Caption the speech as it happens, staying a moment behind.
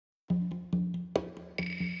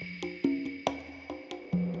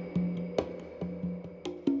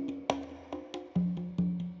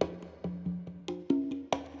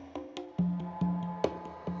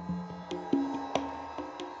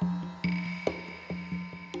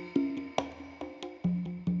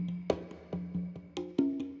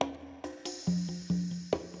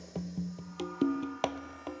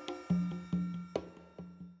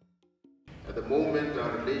moment,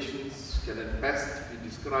 our relations can at best be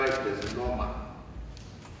described as normal,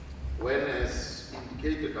 when, as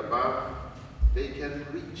indicated above, they can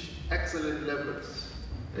reach excellent levels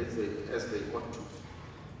as they ought to.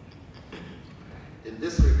 In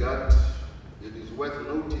this regard, it is worth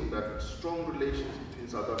noting that strong relations between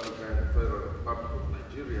South Africa and the Federal Republic of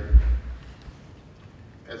Nigeria,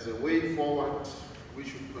 as a way forward, we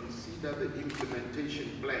should consider the implementation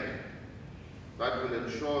plan that will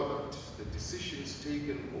ensure that the decisions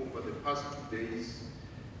taken over the past 2 days,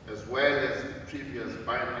 as well as the previous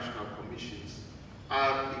binational commissions,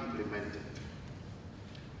 are implemented.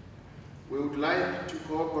 We would like to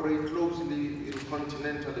cooperate closely in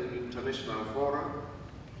continental and international fora,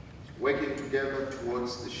 working together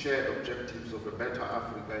towards the shared objectives of a better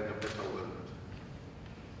Africa and a better world.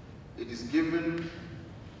 It is given,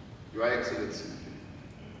 Your Excellency,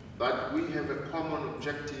 that we have a common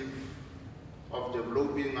objective of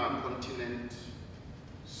developing our continent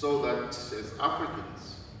so that as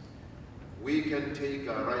Africans, we can take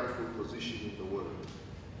our rightful position in the world.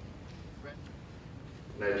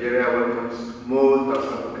 Nigeria welcomes more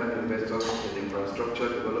South African investors in infrastructure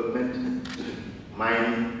development,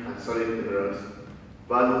 mining and solid minerals,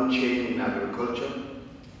 value chain in agriculture,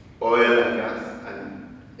 oil and gas,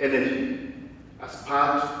 and energy as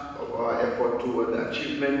part of our effort toward the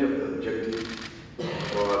achievement of the objective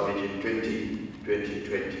of our Vision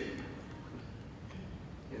 2020.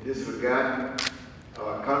 In this regard,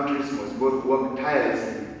 our countries must both work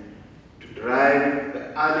tirelessly to drive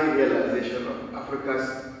the early realization of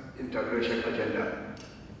Africa's integration agenda.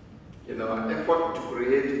 In our effort to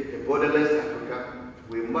create a borderless Africa,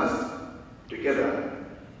 we must, together,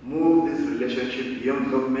 move this relationship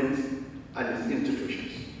beyond governments and its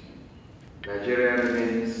institutions. Nigeria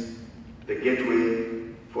remains the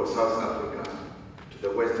gateway for South Africa to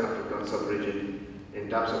the West African sub-region in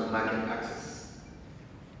terms of market access,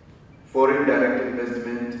 foreign direct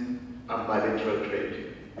investment, and bilateral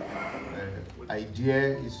trade. The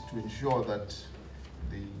idea is to ensure that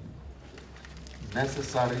the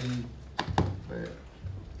necessary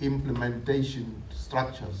implementation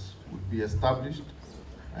structures would be established,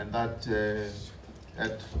 and that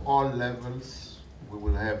at all levels we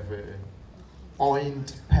will have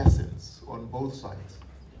point persons on both sides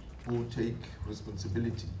who take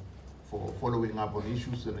responsibility for following up on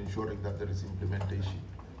issues and ensuring that there is implementation,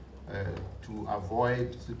 to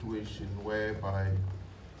avoid a situation whereby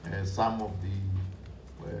some of the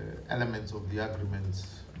elements of the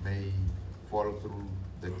agreements may fall through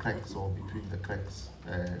the cracks or between the cracks,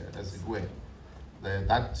 as it were.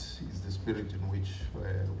 That is the spirit in which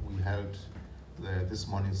we held this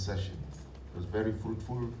morning's session. It was very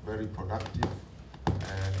fruitful, very productive,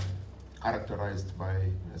 characterized by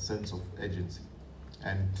a sense of urgency.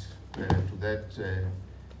 And to that,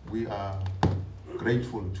 we are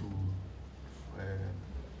grateful to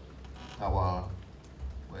our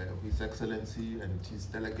His Excellency and his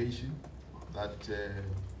delegation that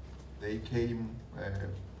they came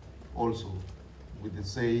also with the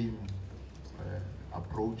same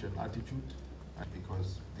approach and attitude,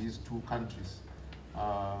 because these two countries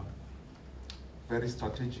are very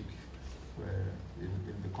strategic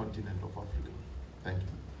in the continent of Africa. Thank you.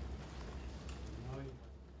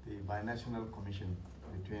 The binational commission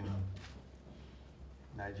between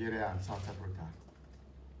Nigeria and South Africa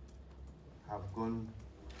have gone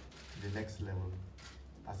to the next level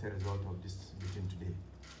as a result of this meeting today.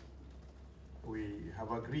 We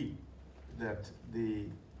have agreed that the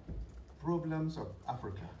problems of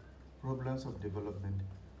Africa, problems of development,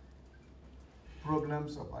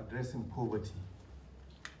 problems of addressing poverty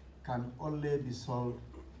can only be solved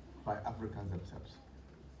by Africans themselves.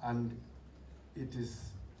 And it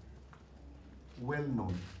is well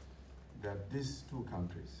known that these two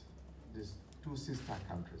countries, these two sister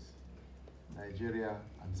countries, Nigeria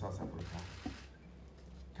and South Africa,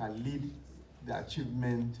 can lead the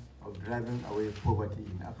achievement of driving away poverty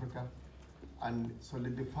in Africa and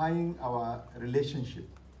solidifying our relationship,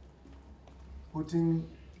 putting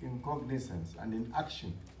in cognizance and in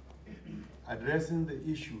action, addressing the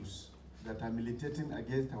issues that are militating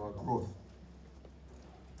against our growth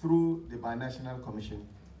through the Binational Commission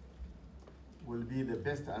will be the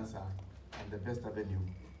best answer and the best avenue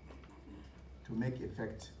to make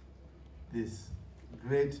effect this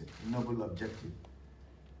great noble objective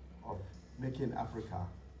of making Africa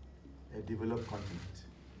a developed continent.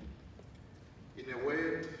 In a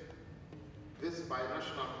word, this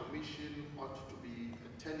binational commission ought to be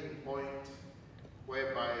a turning point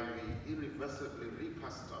whereby we irreversibly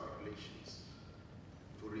recast our relations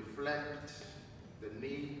to reflect the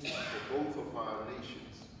need for both of our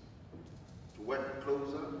nations to work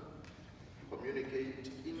closer for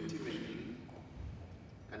communicate intimately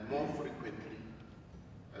and more frequently,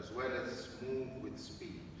 as well as move with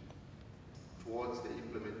speed towards the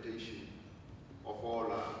implementation of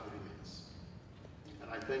all our agreements.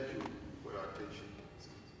 And I thank you for your attention.